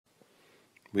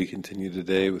We continue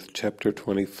today with Chapter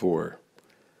 24,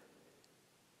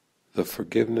 The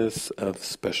Forgiveness of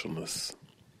Specialness.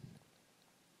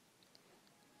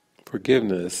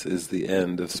 Forgiveness is the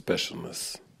end of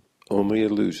specialness. Only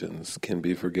illusions can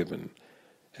be forgiven,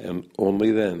 and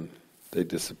only then they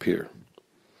disappear.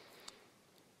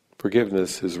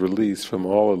 Forgiveness is release from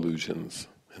all illusions,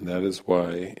 and that is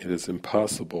why it is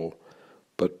impossible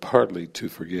but partly to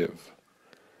forgive.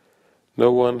 No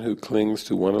one who clings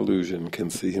to one illusion can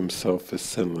see himself as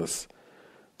sinless,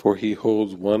 for he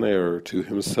holds one error to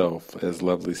himself as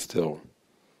lovely still,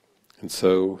 and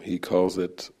so he calls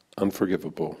it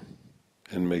unforgivable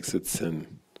and makes it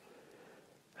sin.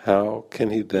 How can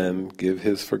he then give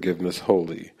his forgiveness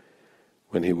wholly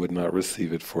when he would not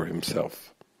receive it for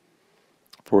himself?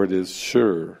 For it is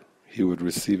sure he would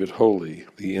receive it wholly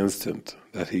the instant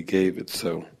that he gave it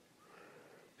so,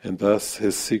 and thus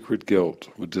his secret guilt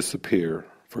would disappear,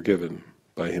 forgiven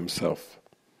by himself.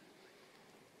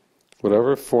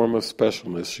 Whatever form of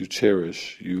specialness you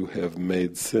cherish, you have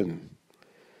made sin.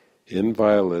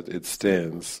 Inviolate it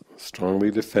stands, strongly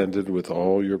defended with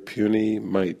all your puny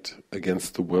might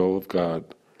against the will of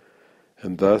God,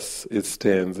 and thus it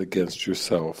stands against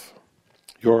yourself,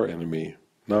 your enemy,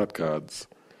 not God's.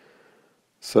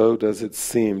 So does it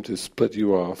seem to split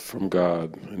you off from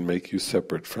God and make you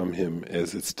separate from Him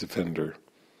as its defender.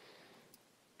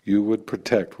 You would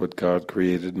protect what God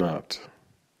created not,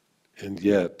 and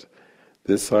yet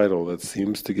this idol that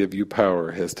seems to give you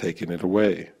power has taken it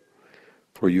away,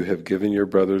 for you have given your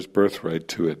brother's birthright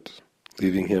to it,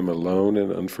 leaving him alone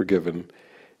and unforgiven,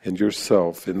 and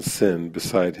yourself in sin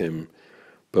beside him,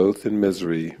 both in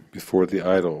misery before the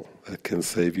idol that can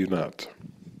save you not.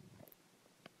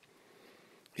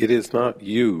 It is not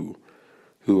you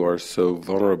who are so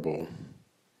vulnerable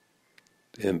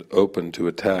and open to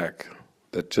attack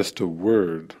that just a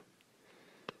word,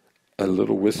 a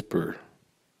little whisper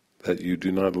that you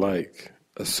do not like,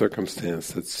 a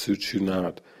circumstance that suits you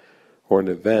not, or an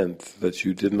event that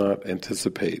you did not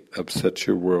anticipate upsets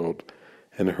your world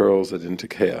and hurls it into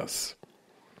chaos.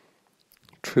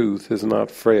 Truth is not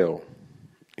frail.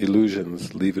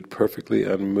 Illusions leave it perfectly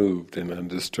unmoved and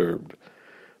undisturbed.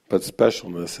 But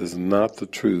specialness is not the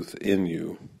truth in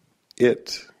you.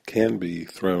 It can be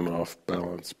thrown off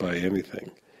balance by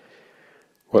anything.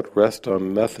 What rests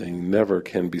on nothing never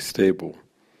can be stable.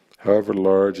 However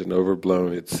large and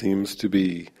overblown it seems to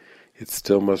be, it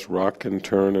still must rock and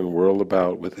turn and whirl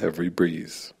about with every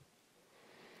breeze.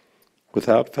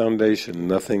 Without foundation,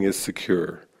 nothing is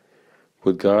secure.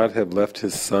 Would God have left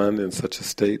His Son in such a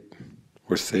state,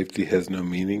 where safety has no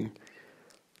meaning?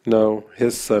 No,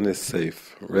 His Son is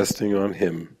safe, resting on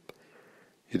Him.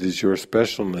 It is your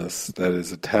specialness that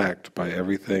is attacked by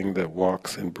everything that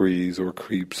walks and breathes or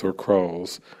creeps or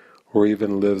crawls, or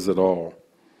even lives at all.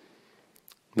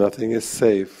 Nothing is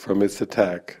safe from its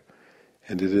attack,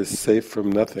 and it is safe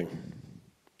from nothing.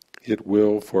 It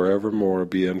will forevermore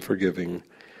be unforgiving,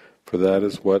 for that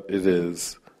is what it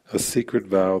is, a secret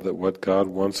vow that what God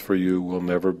wants for you will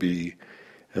never be,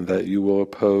 and that you will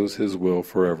oppose His will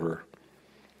forever.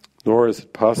 Nor is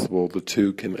it possible the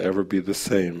two can ever be the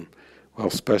same,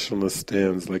 while specialness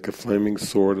stands like a flaming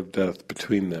sword of death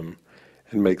between them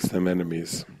and makes them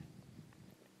enemies.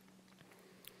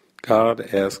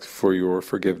 God asks for your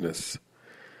forgiveness.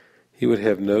 He would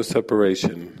have no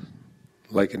separation,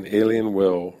 like an alien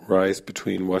will, rise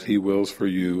between what He wills for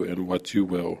you and what you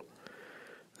will.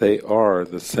 They are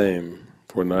the same,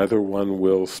 for neither one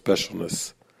wills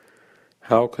specialness.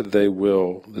 How could they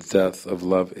will the death of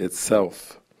love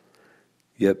itself?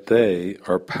 Yet they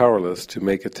are powerless to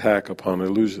make attack upon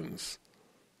illusions.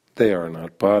 They are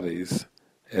not bodies.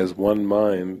 As one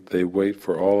mind, they wait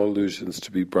for all illusions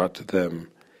to be brought to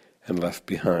them and left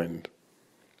behind.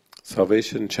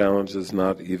 Salvation challenges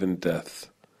not even death,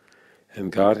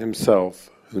 and God Himself,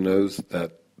 who knows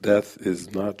that death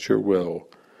is not your will,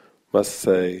 must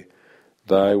say,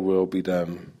 "Thy will be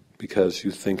done," because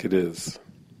you think it is.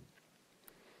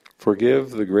 Forgive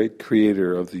the great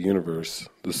Creator of the universe,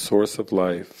 the source of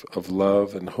life, of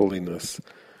love and holiness,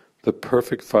 the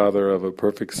perfect Father of a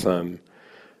perfect Son,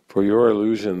 for your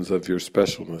illusions of your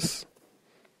specialness.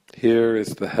 Here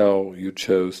is the hell you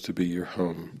chose to be your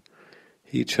home.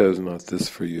 He chose not this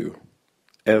for you.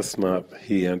 Ask not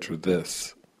He entered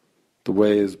this. The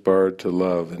way is barred to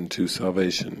love and to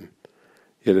salvation.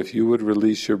 Yet if you would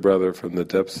release your brother from the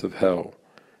depths of hell,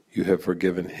 you have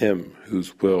forgiven him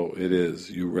whose will it is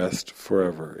you rest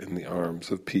forever in the arms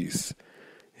of peace,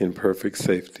 in perfect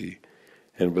safety,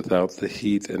 and without the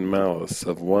heat and malice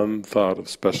of one thought of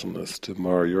specialness to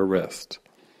mar your rest.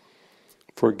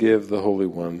 Forgive the Holy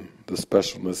One the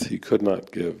specialness He could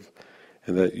not give,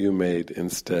 and that you made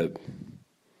instead.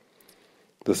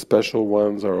 The special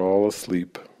ones are all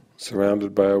asleep,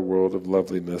 surrounded by a world of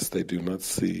loveliness they do not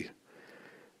see.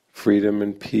 Freedom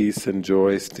and peace and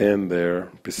joy stand there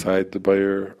beside the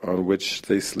bier on which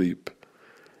they sleep,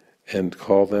 and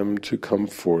call them to come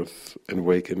forth and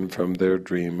waken from their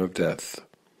dream of death.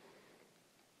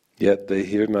 Yet they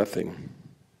hear nothing.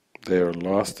 They are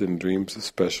lost in dreams of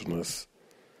specialness.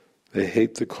 They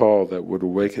hate the call that would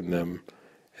awaken them,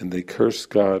 and they curse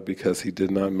God because He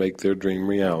did not make their dream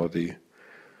reality.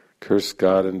 Curse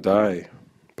God and die,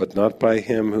 but not by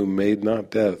Him who made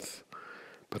not death,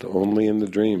 but only in the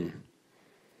dream.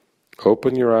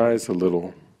 Open your eyes a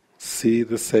little. See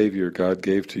the Savior God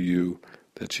gave to you,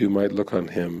 that you might look on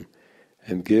Him,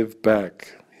 and give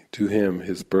back to Him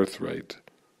His birthright.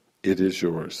 It is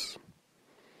yours.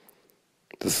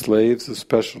 The slaves of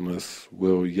specialness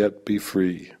will yet be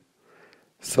free.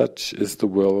 Such is the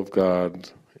will of God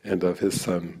and of His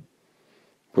Son.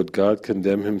 Would God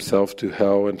condemn Himself to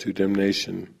hell and to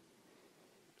damnation?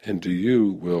 And do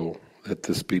you will that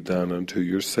this be done unto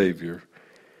your Savior?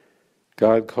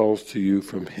 God calls to you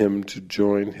from Him to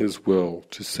join His will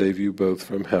to save you both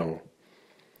from hell.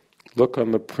 Look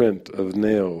on the print of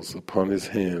nails upon His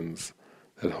hands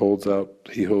that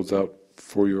He holds out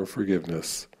for your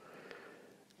forgiveness.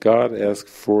 God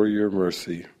asks for your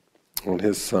mercy on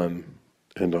His Son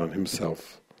and on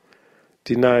Himself.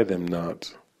 Deny them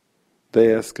not.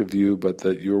 They ask of you but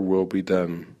that your will be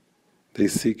done. They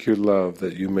seek your love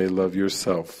that you may love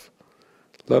yourself.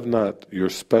 Love not your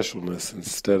specialness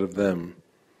instead of them.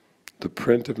 The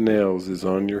print of nails is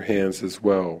on your hands as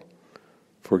well.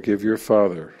 Forgive your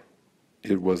Father.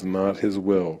 It was not His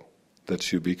will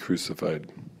that you be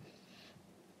crucified.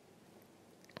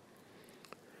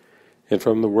 And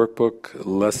from the Workbook,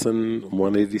 Lesson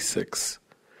 186,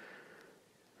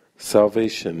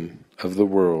 Salvation of the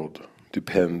world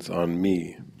depends on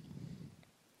me.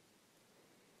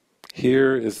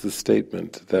 Here is the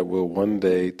statement that will one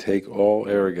day take all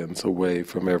arrogance away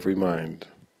from every mind.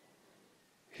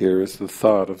 Here is the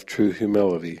thought of true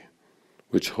humility,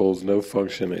 which holds no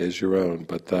function as your own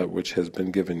but that which has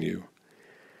been given you.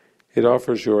 It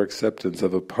offers your acceptance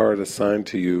of a part assigned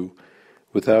to you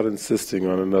without insisting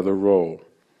on another role.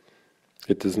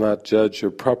 It does not judge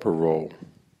your proper role.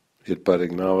 It but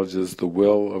acknowledges the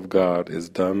will of God is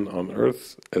done on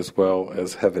earth as well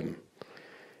as heaven.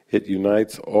 It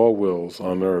unites all wills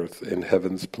on earth in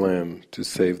heaven's plan to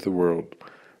save the world,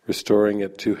 restoring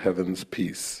it to heaven's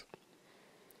peace.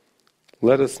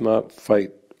 Let us not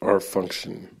fight our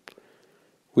function.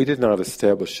 We did not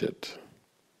establish it.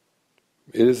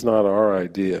 It is not our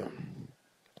idea.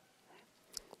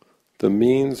 The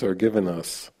means are given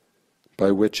us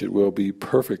by which it will be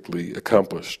perfectly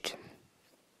accomplished.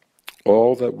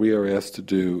 All that we are asked to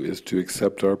do is to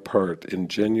accept our part in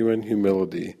genuine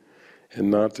humility and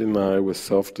not deny with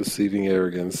self-deceiving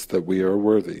arrogance that we are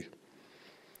worthy.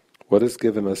 What is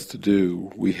given us to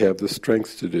do, we have the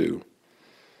strength to do.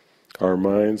 Our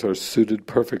minds are suited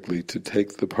perfectly to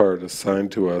take the part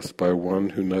assigned to us by one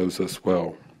who knows us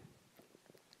well.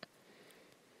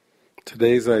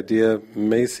 Today's idea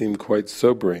may seem quite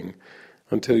sobering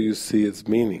until you see its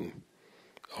meaning.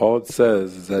 All it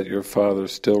says is that your Father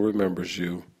still remembers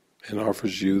you and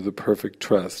offers you the perfect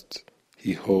trust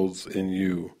He holds in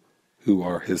you, who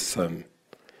are His Son.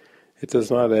 It does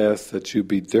not ask that you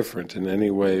be different in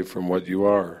any way from what you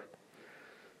are.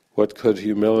 What could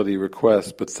humility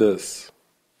request but this?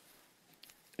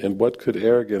 And what could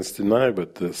arrogance deny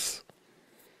but this?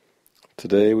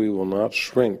 Today we will not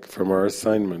shrink from our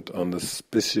assignment on the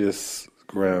specious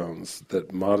grounds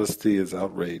that modesty is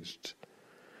outraged.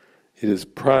 It is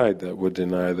pride that would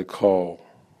deny the call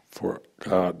for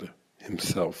God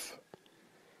Himself.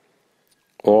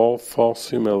 All false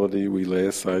humility we lay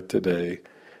aside today,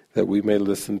 that we may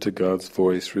listen to God's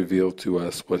voice reveal to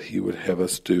us what He would have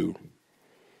us do.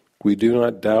 We do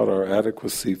not doubt our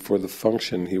adequacy for the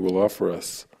function He will offer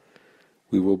us.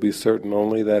 We will be certain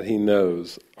only that He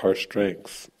knows our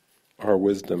strengths, our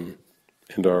wisdom,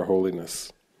 and our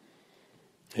holiness.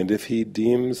 And if He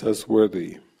deems us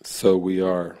worthy, so we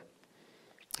are.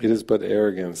 It is but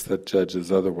arrogance that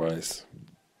judges otherwise.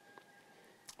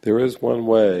 There is one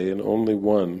way, and only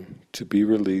one, to be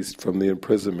released from the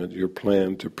imprisonment your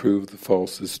plan to prove the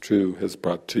false is true has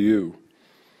brought to you.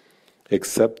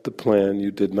 Accept the plan you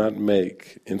did not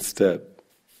make instead.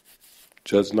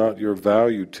 Judge not your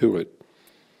value to it.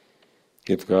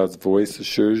 If God's voice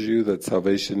assures you that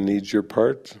salvation needs your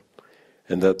part,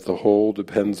 and that the whole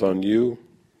depends on you,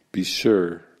 be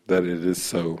sure that it is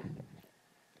so.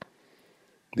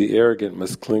 The arrogant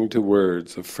must cling to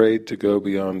words, afraid to go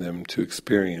beyond them to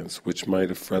experience which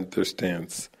might affront their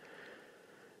stance.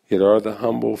 Yet are the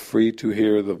humble free to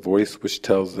hear the voice which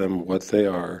tells them what they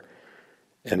are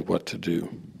and what to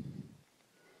do.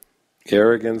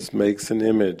 Arrogance makes an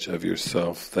image of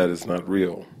yourself that is not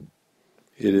real.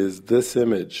 It is this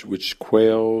image which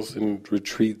quails and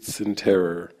retreats in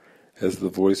terror as the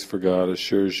voice for God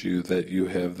assures you that you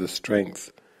have the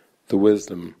strength, the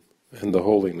wisdom, and the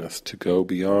holiness to go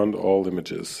beyond all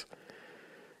images.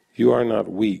 You are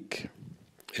not weak,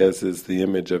 as is the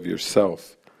image of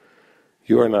yourself.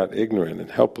 You are not ignorant and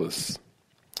helpless.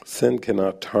 Sin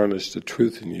cannot tarnish the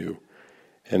truth in you,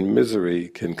 and misery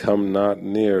can come not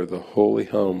near the holy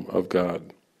home of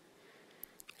God.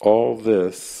 All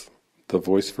this, the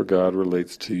voice for God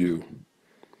relates to you.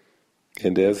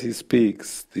 And as he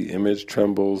speaks, the image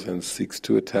trembles and seeks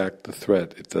to attack the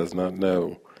threat it does not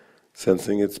know,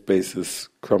 sensing its basis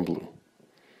crumble.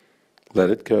 Let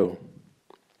it go.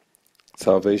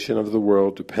 Salvation of the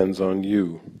world depends on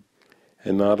you,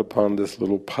 and not upon this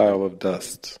little pile of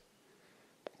dust.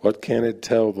 What can it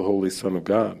tell the Holy Son of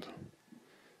God?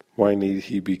 Why need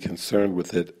he be concerned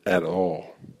with it at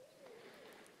all?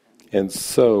 And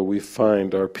so we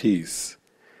find our peace.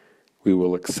 We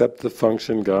will accept the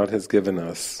function God has given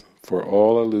us, for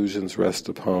all illusions rest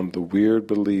upon the weird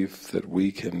belief that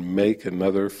we can make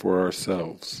another for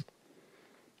ourselves.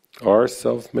 Our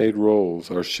self-made roles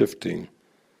are shifting.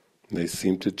 They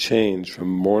seem to change from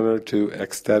mourner to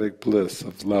ecstatic bliss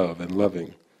of love and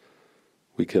loving.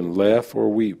 We can laugh or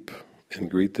weep, and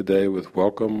greet the day with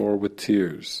welcome or with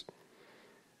tears.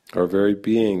 Our very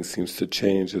being seems to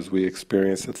change as we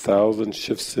experience 1,000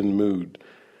 shifts in mood,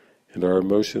 and our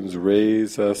emotions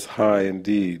raise us high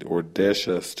indeed, or dash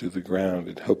us to the ground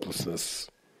in hopelessness.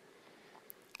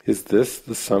 Is this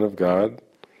the Son of God?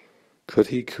 Could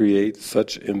he create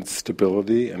such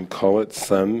instability and call it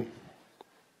Son?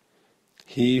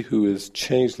 He who is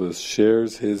changeless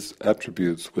shares his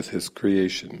attributes with his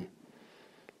creation.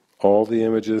 All the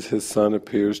images his Son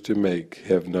appears to make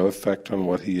have no effect on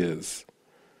what he is.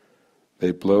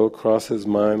 They blow across his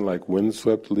mind like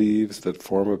windswept leaves that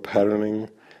form a patterning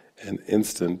and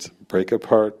instant, break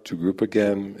apart to group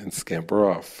again and scamper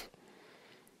off.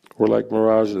 Or like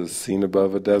mirages seen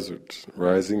above a desert,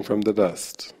 rising from the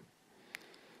dust.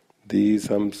 These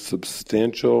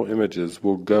unsubstantial images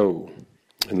will go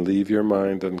and leave your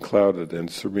mind unclouded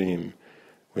and serene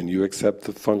when you accept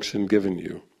the function given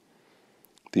you.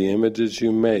 The images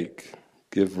you make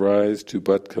give rise to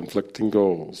but conflicting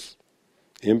goals,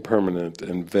 impermanent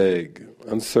and vague,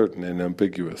 uncertain and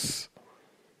ambiguous.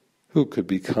 Who could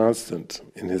be constant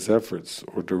in his efforts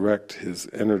or direct his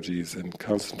energies and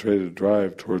concentrated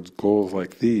drive towards goals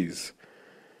like these?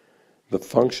 The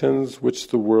functions which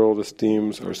the world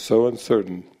esteems are so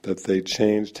uncertain that they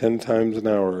change 10 times an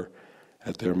hour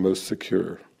at their most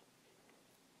secure.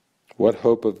 What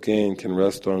hope of gain can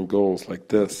rest on goals like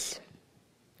this?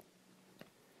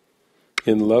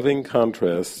 In loving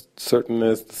contrast, certain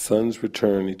as the sun's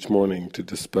return each morning to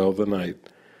dispel the night,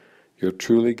 your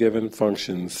truly given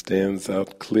function stands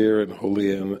out clear and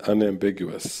wholly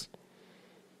unambiguous.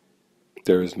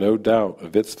 There is no doubt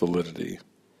of its validity.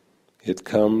 It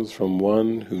comes from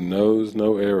one who knows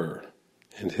no error,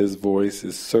 and his voice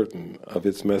is certain of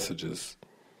its messages.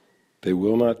 They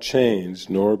will not change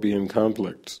nor be in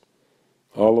conflict.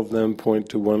 All of them point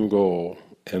to one goal,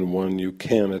 and one you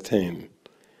can attain.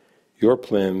 Your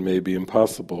plan may be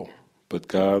impossible, but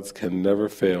God's can never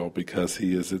fail because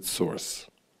he is its source.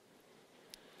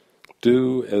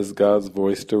 Do as God's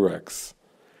voice directs,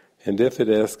 and if it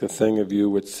asks a thing of you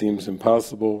which seems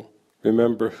impossible,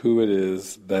 remember who it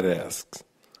is that asks,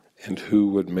 and who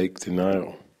would make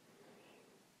denial.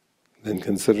 Then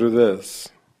consider this,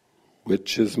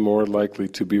 which is more likely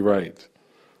to be right,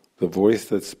 the voice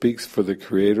that speaks for the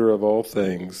Creator of all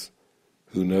things,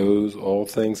 who knows all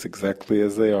things exactly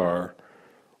as they are,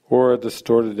 or a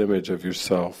distorted image of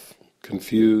yourself,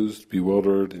 confused,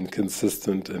 bewildered,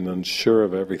 inconsistent, and unsure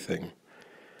of everything.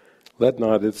 Let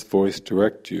not its voice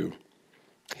direct you.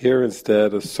 Hear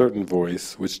instead a certain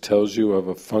voice which tells you of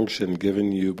a function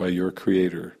given you by your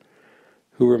Creator,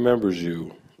 who remembers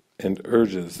you and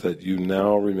urges that you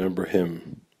now remember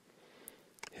him.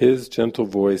 His gentle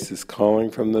voice is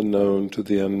calling from the known to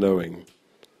the unknowing.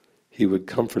 He would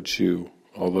comfort you,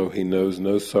 although he knows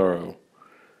no sorrow.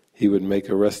 He would make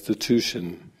a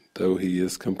restitution, though he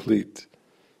is complete,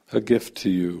 a gift to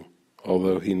you,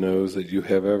 although he knows that you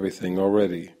have everything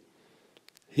already.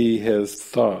 He has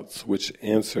thoughts which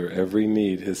answer every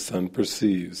need his Son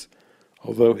perceives,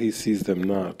 although he sees them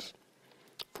not.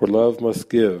 For love must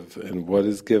give, and what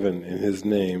is given in His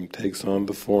name takes on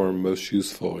the form most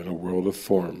useful in a world of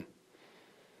form.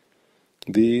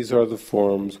 These are the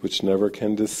forms which never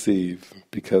can deceive,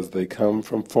 because they come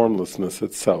from formlessness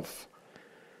itself.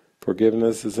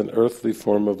 Forgiveness is an earthly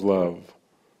form of love,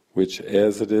 which,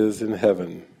 as it is in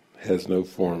heaven, has no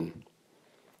form.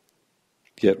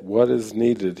 Yet what is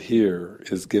needed here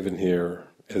is given here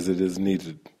as it is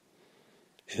needed.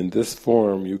 In this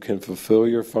form you can fulfill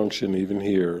your function even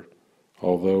here,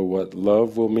 although what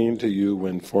love will mean to you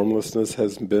when formlessness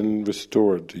has been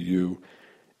restored to you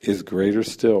is greater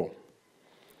still.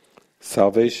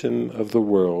 Salvation of the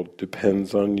world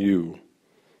depends on you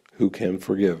who can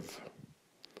forgive.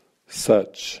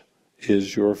 Such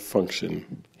is your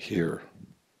function here.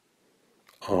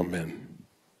 Amen.